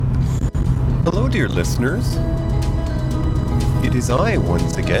dear listeners. It is I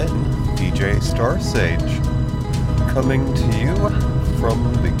once again, DJ Starsage, coming to you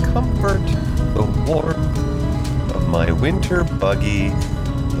from the comfort, the warmth of my winter buggy,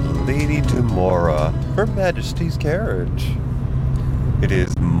 Lady Demora, Her Majesty's carriage. It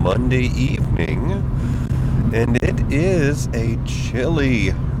is Monday evening, and it is a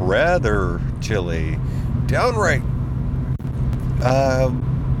chilly, rather chilly, downright,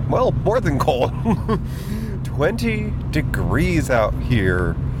 more than cold. 20 degrees out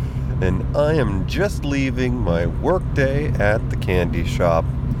here, and I am just leaving my workday at the candy shop.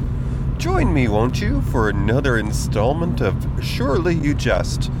 Join me, won't you, for another installment of Surely You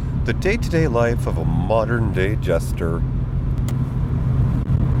Jest, the day-to-day life of a modern-day jester.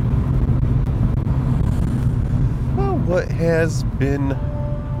 Well, what has been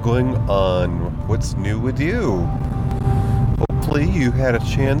going on? What's new with you? Hopefully you had a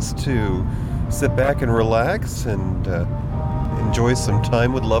chance to sit back and relax and enjoy some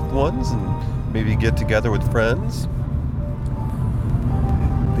time with loved ones and maybe get together with friends.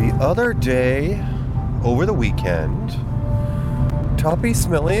 The other day, over the weekend, Toppy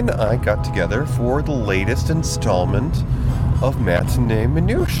Smelly and I got together for the latest installment of Matinee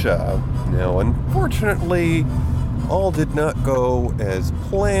Minutia. Now, unfortunately, all did not go as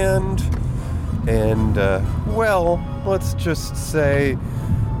planned, and, let's just say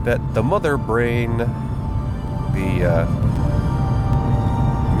that the mother brain, the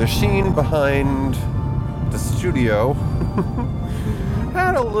machine behind the studio,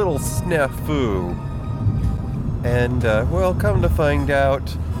 had a little snafu. And, come to find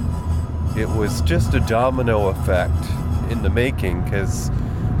out, it was just a domino effect in the making, because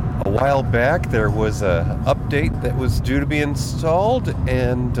a while back there was a update that was due to be installed,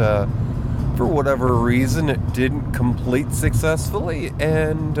 and for whatever reason it didn't complete successfully,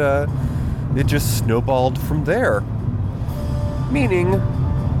 and it just snowballed from there. Meaning,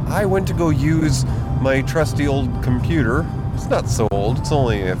 I went to go use my trusty old computer. It's not so old, it's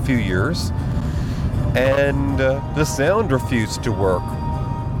only a few years. And the sound refused to work.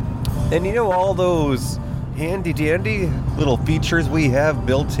 And you know all those handy-dandy little features we have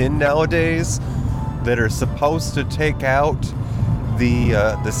built in nowadays that are supposed to take out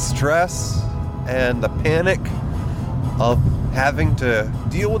the stress and the panic of having to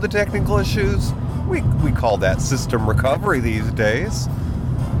deal with the technical issues? We call that system recovery these days.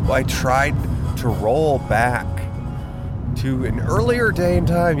 I tried to roll back to an earlier day and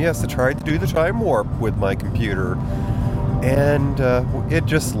time. Yes, I tried to do the time warp with my computer, and it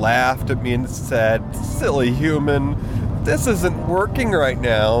just laughed at me and said, "Silly human, this isn't working right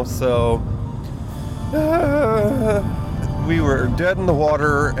now." So we were dead in the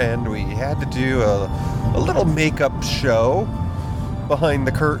water, and we had to do a little makeup show behind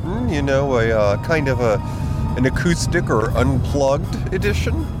the curtain, a kind of an acoustic or unplugged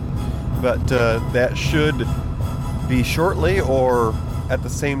edition. But that should be shortly, or at the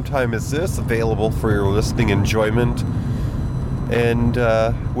same time as this, available for your listening enjoyment. And,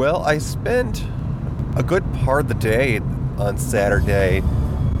 I spent a good part of the day on Saturday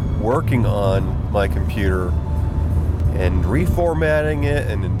working on my computer and reformatting it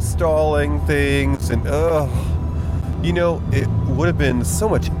and installing things, and, it would have been so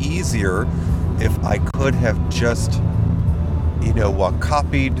much easier if I could have just,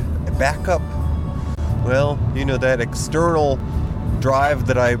 copied a backup. Well, that external drive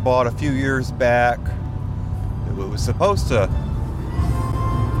that I bought a few years back, it was supposed to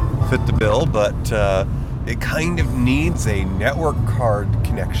fit the bill, but it kind of needs a network card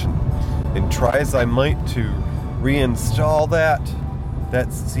connection. And try as I might to reinstall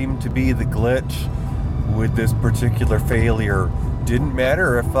that seemed to be the glitch with this particular failure. Didn't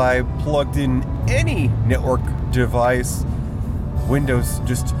matter if I plugged in any network device, Windows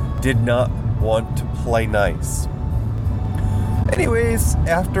just did not want to play nice. Anyways,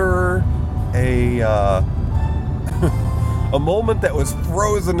 after a a moment that was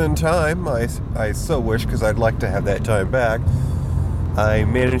frozen in time, I so wish, because I'd like to have that time back, I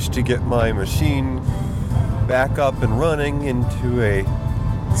managed to get my machine back up and running into a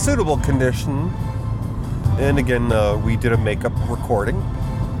suitable condition. And again, we did a makeup recording.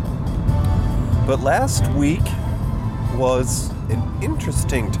 But last week was an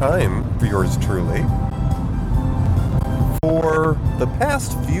interesting time for yours truly. For the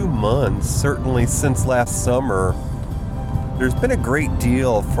past few months, certainly since last summer, there's been a great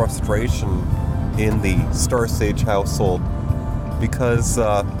deal of frustration in the Starsage household, because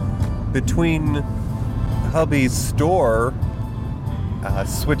between hubby's store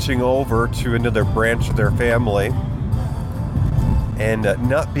switching over to another branch of their family, and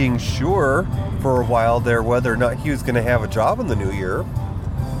not being sure for a while there whether or not he was going to have a job in the new year,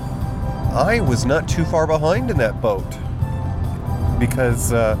 I was not too far behind in that boat.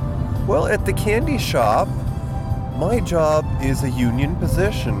 Because, at the candy shop, my job is a union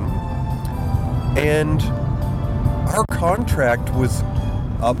position, and our contract was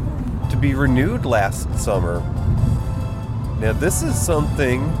up to be renewed last summer. Now, this is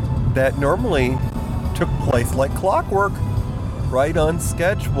something that normally took place like clockwork, right on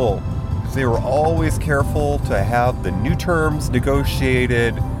schedule. They were always careful to have the new terms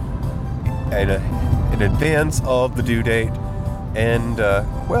negotiated in advance of the due date. And,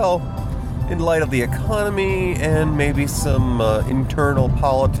 in light of the economy and maybe some internal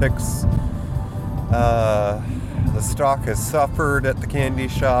politics, the stock has suffered at the candy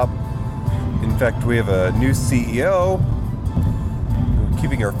shop. In fact, we have a new CEO. We're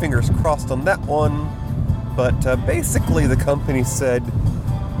keeping our fingers crossed on that one. But basically the company said,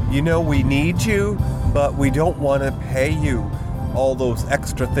 we need you, but we don't want to pay you all those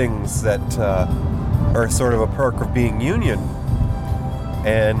extra things that are sort of a perk of being union.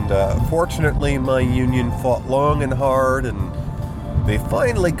 And fortunately, my union fought long and hard, and they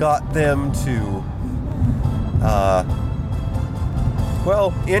finally got them to,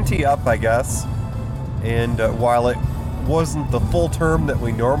 ante up, I guess. And while it wasn't the full term that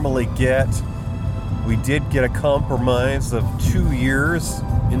we normally get, we did get a compromise of 2 years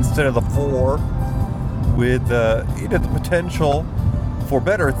instead of the 4, with the potential for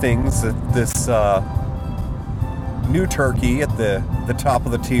better things. This new turkey at the top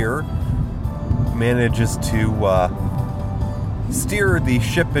of the tier manages to steer the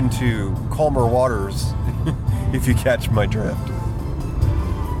ship into calmer waters, if you catch my drift.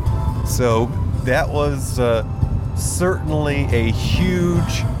 So that was certainly a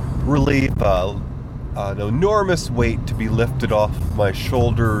huge relief, an enormous weight to be lifted off my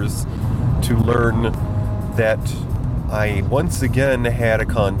shoulders to learn that I once again had a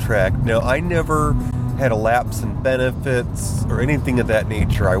contract. Now, I never had a lapse in benefits or anything of that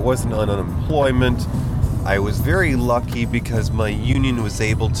nature. I wasn't on unemployment. I was very lucky because my union was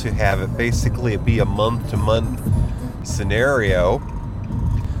able to have it basically be a month-to-month scenario.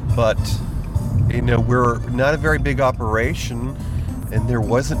 But, we're not a very big operation, and there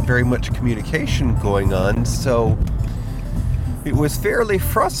wasn't very much communication going on, so it was fairly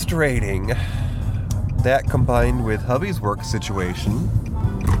frustrating. That combined with hubby's work situation,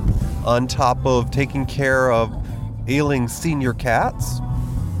 on top of taking care of ailing senior cats,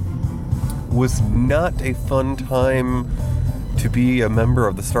 was not a fun time to be a member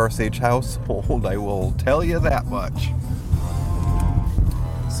of the Star Sage household, I will tell you that much.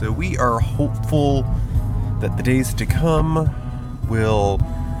 So we are hopeful that the days to come will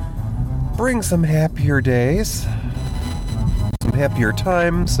bring some happier days, some happier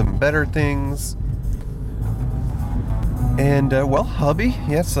times, some better things. And, hubby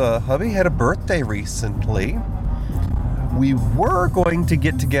had a birthday recently. We were going to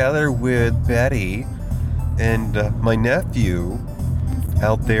get together with Betty and my nephew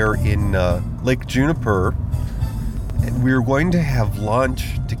out there in Lake Juniper. And we were going to have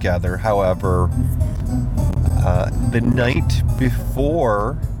lunch together. However, the night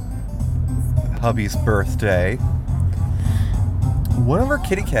before hubby's birthday, one of our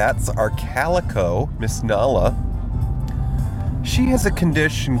kitty cats, our Calico, Miss Nala, she has a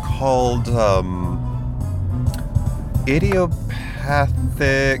condition called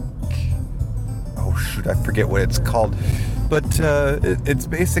idiopathic... I forget what it's called. But it's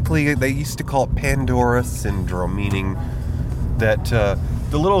basically, they used to call it Pandora syndrome, meaning that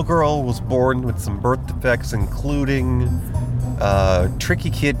the little girl was born with some birth defects, including tricky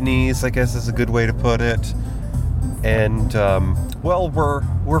kidneys, I guess is a good way to put it. And,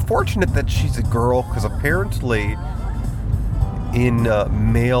 we're fortunate that she's a girl, because apparently in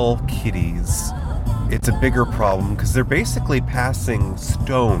male kitties, it's a bigger problem, because they're basically passing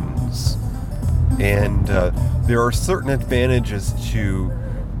stones. And there are certain advantages to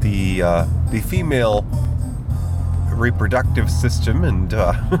the female reproductive system and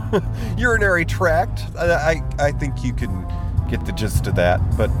urinary tract. I think you can get the gist of that.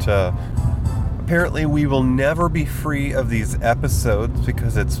 But apparently we will never be free of these episodes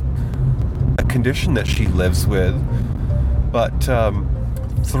because it's a condition that she lives with. But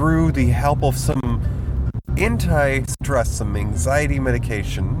through the help of some anti-stress, some anxiety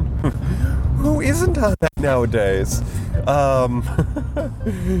medication, who isn't on that nowadays?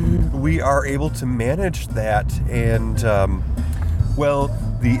 We are able to manage that, and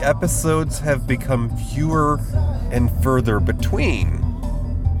the episodes have become fewer and further between.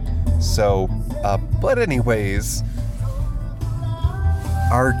 So, but anyways,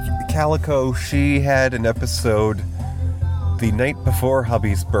 our Calico, she had an episode the night before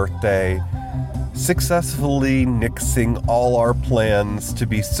hubby's birthday, successfully nixing all our plans to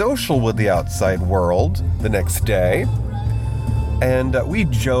be social with the outside world the next day. And we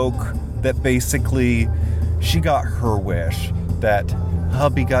joke that basically she got her wish, that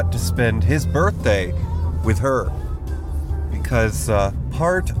hubby got to spend his birthday with her. Because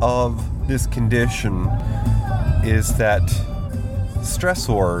part of this condition is that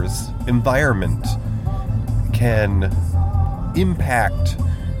stressors, environment, can impact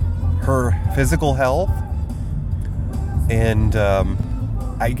her physical health. And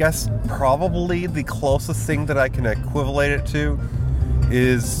I guess probably the closest thing that I can equivalent it to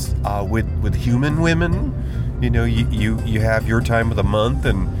is with human women. You know, you have your time of the month,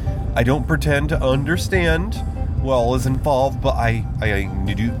 and I don't pretend to understand what all is involved, but I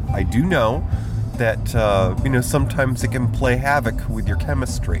do know that sometimes it can play havoc with your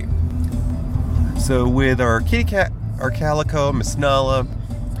chemistry. So with our kitty cat, our Calico, Miss Nala,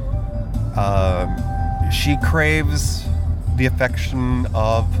 she craves the affection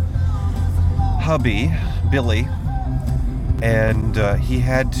of hubby, Billy, and he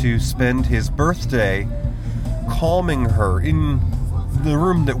had to spend his birthday calming her in the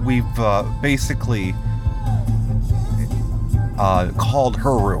room that we've basically called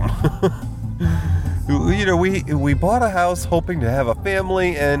her room. You know, we bought a house hoping to have a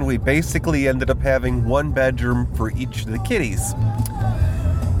family, and we basically ended up having one bedroom for each of the kitties.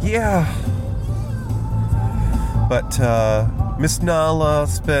 Yeah. But Miss Nala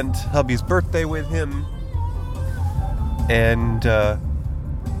spent hubby's birthday with him, and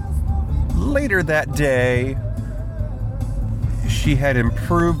later that day, she had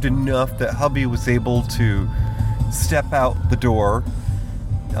improved enough that hubby was able to step out the door.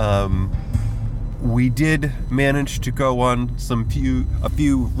 We did manage to go on a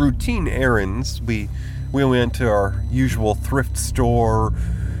few routine errands. We went to our usual thrift store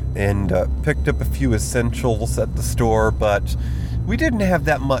and picked up a few essentials at the store, but we didn't have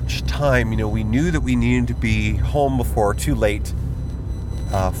that much time. You know, we knew that we needed to be home before too late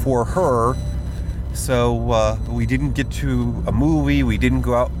for her. So we didn't get to a movie, we didn't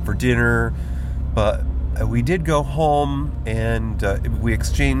go out for dinner, but we did go home, and we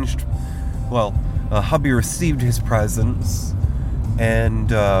exchanged, hubby received his presents,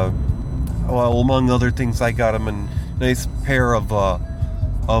 and among other things, I got him a nice pair of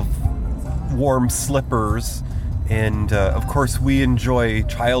warm slippers, and of course we enjoy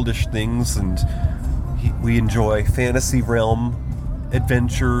childish things, and we enjoy fantasy realm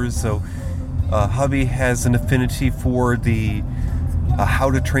adventures, so hubby has an affinity for the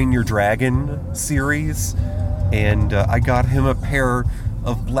How to Train Your Dragon series, and I got him a pair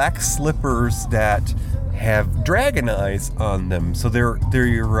of black slippers that have dragon eyes on them. So they're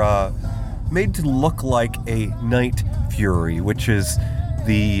made to look like a Night Fury, which is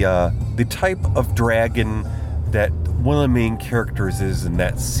the type of dragon that one of the main characters is in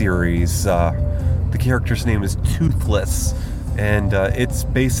that series. The character's name is Toothless, and it's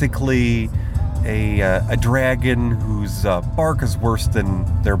basically a dragon whose bark is worse than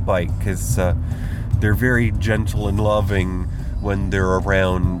their bite, because they're very gentle and loving when they're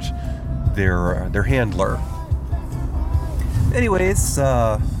around their handler. Anyways,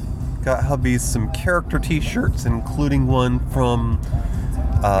 got hubby some character t-shirts, including one from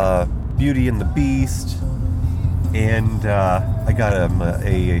Beauty and the Beast, and I got him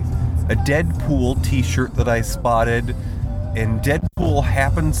a Deadpool t-shirt that I spotted, and Deadpool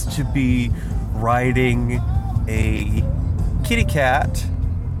happens to be riding a kitty cat,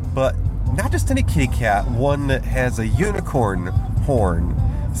 but not just any kitty cat, one that has a unicorn horn.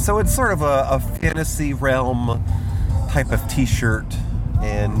 So it's sort of a fantasy realm type of t-shirt,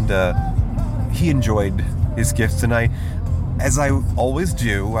 and he enjoyed his gifts, and as I always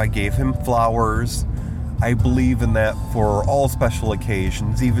do, I gave him flowers. I believe in that for all special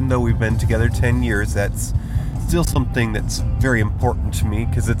occasions. Even though we've been together 10 years, that's still something that's very important to me,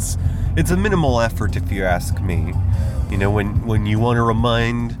 because it's a minimal effort, if you ask me. You know, when you want to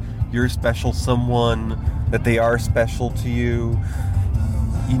remind your special someone that they are special to you,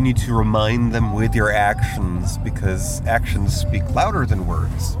 you need to remind them with your actions, because actions speak louder than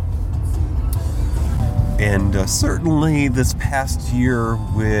words. And certainly this past year,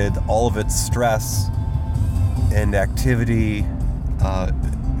 with all of its stress and activity,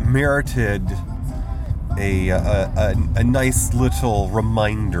 merited a nice little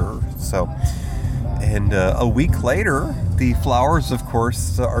reminder. So, and a week later, the flowers, of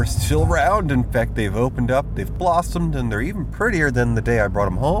course, are still around. In fact, they've opened up, they've blossomed, and they're even prettier than the day I brought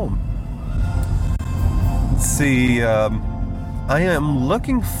them home. Let's see, I am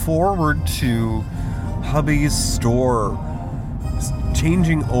looking forward to hubby's store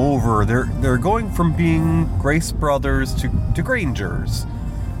changing over. They're going from being Grace Brothers to Grangers.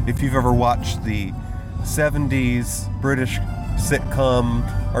 If you've ever watched the 70s British sitcom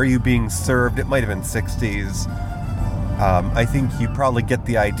Are You Being Served? It might have been 60s. I think you probably get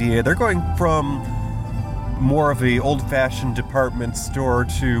the idea. They're going from more of a old-fashioned department store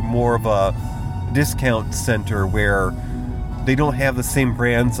to more of a discount center where they don't have the same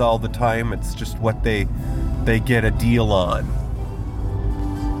brands all the time. It's just what they get a deal on.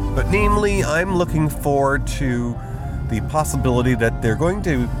 But namely, I'm looking forward to the possibility that they're going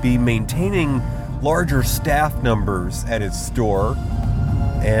to be maintaining larger staff numbers at his store.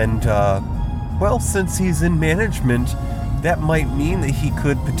 And, well, since he's in management, that might mean that he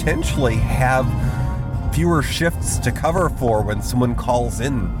could potentially have fewer shifts to cover for when someone calls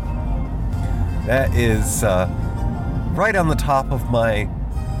in. That is right on the top of my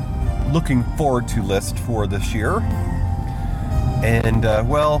looking forward to list for this year. And,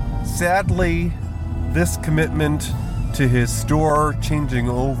 well, sadly, this commitment to his store changing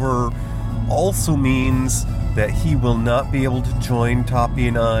over also means that he will not be able to join Toppy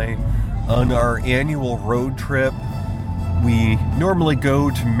and I on our annual road trip. We normally go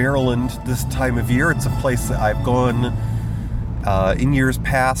to Maryland this time of year. It's a place that I've gone in years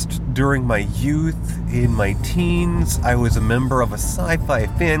past during my youth. In my teens, I was a member of a sci-fi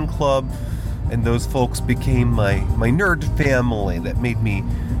fan club, and those folks became my nerd family that made me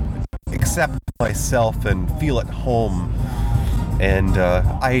accept myself and feel at home. And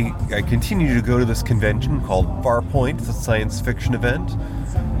I continue to go to this convention called Farpoint. It's a science fiction event.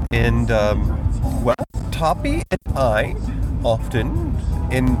 And, well, Toppy and I often,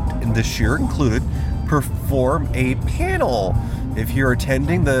 and this year included, perform a panel. If you're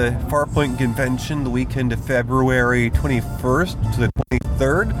attending the Farpoint convention the weekend of February 21st to the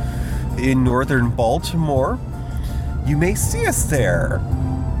 23rd in northern Baltimore, you may see us there.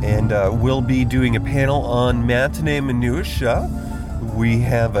 And we'll be doing a panel on matinee minutia. We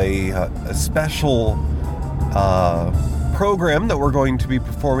have a special program that we're going to be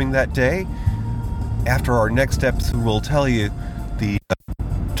performing that day. After our next episode, we'll tell you the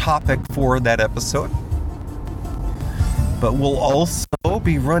topic for that episode. But we'll also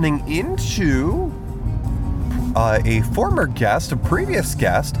be running into a former guest, a previous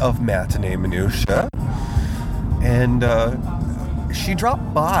guest of Matinee Minutia. And she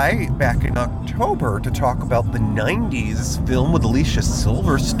dropped by back in October to talk about the 90s film with Alicia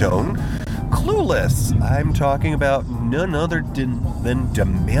Silverstone, Clueless. I'm talking about none other than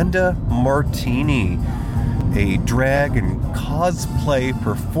Demanda Martini, a drag and cosplay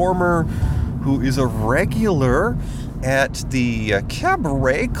performer who is a regular at the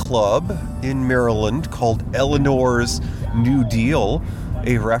cabaret club in Maryland called Eleanor's New Deal,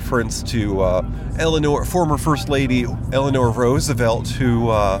 a reference to Eleanor, former First Lady Eleanor Roosevelt, who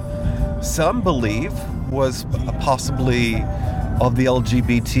some believe was possibly of the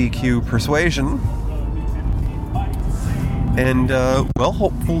LGBTQ persuasion. And, well,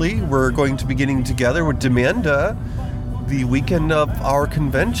 hopefully we're going to be getting together with Demanda the weekend of our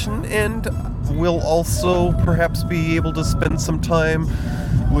convention, and we'll also perhaps be able to spend some time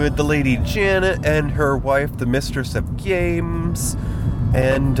with the Lady Janet and her wife, the Mistress of Games,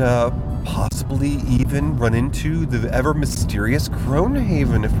 and possibly even run into the ever-mysterious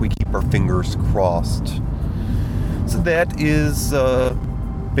Cronehaven if we keep our fingers crossed. So that is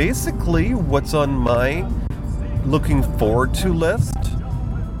basically what's on my looking forward to list.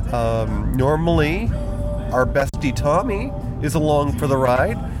 Normally, our bestie Tommy is along for the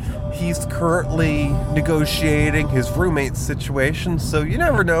ride. He's currently negotiating his roommate situation, so you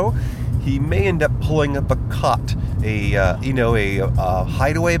never know. He may end up pulling up a cot, a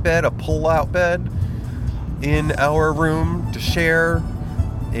hideaway bed, a pull-out bed in our room to share,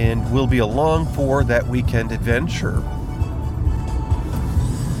 and we'll be along for that weekend adventure.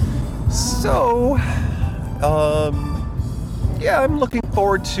 So, yeah, I'm looking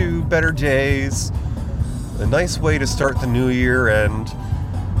forward to better days, a nice way to start the new year, and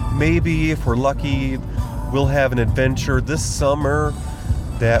maybe, if we're lucky, we'll have an adventure this summer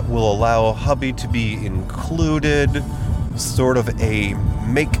that will allow hubby to be included, sort of a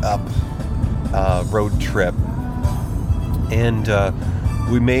make-up road trip. And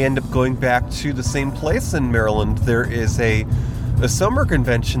we may end up going back to the same place in Maryland. There is a summer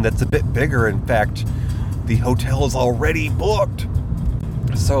convention that's a bit bigger. In fact, the hotel is already booked.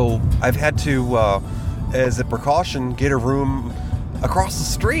 So I've had to, as a precaution, get a room across the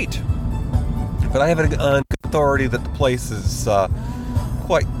street. But I have it on good authority that the place is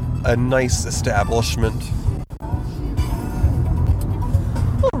quite a nice establishment.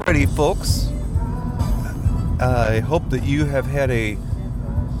 Alrighty, folks. I hope that you have had a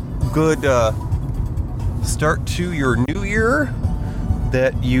good start to your new year,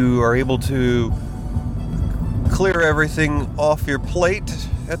 that you are able to clear everything off your plate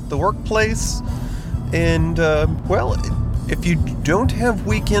at the workplace. And, well, if you don't have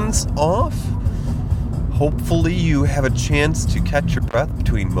weekends off, hopefully you have a chance to catch your breath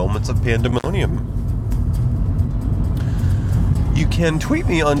between moments of pandemonium. You can tweet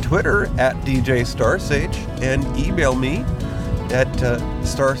me on Twitter at DJ Starsage and email me at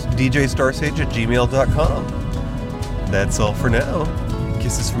djstarsage@gmail.com. That's all for now.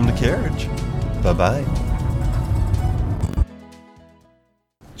 Kisses from the carriage. Bye-bye.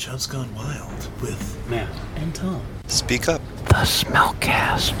 Chubb's Gone Wild with Matt and Tom. Speak up. The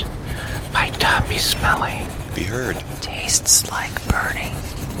Smellcast by Tommy Smelly. Be heard. Tastes like burning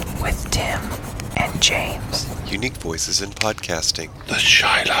with Tim and James. Unique voices in podcasting. The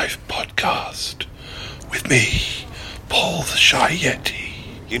Shy Life Podcast with me, Paul the Shy Yeti.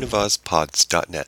 UnivazPods.net.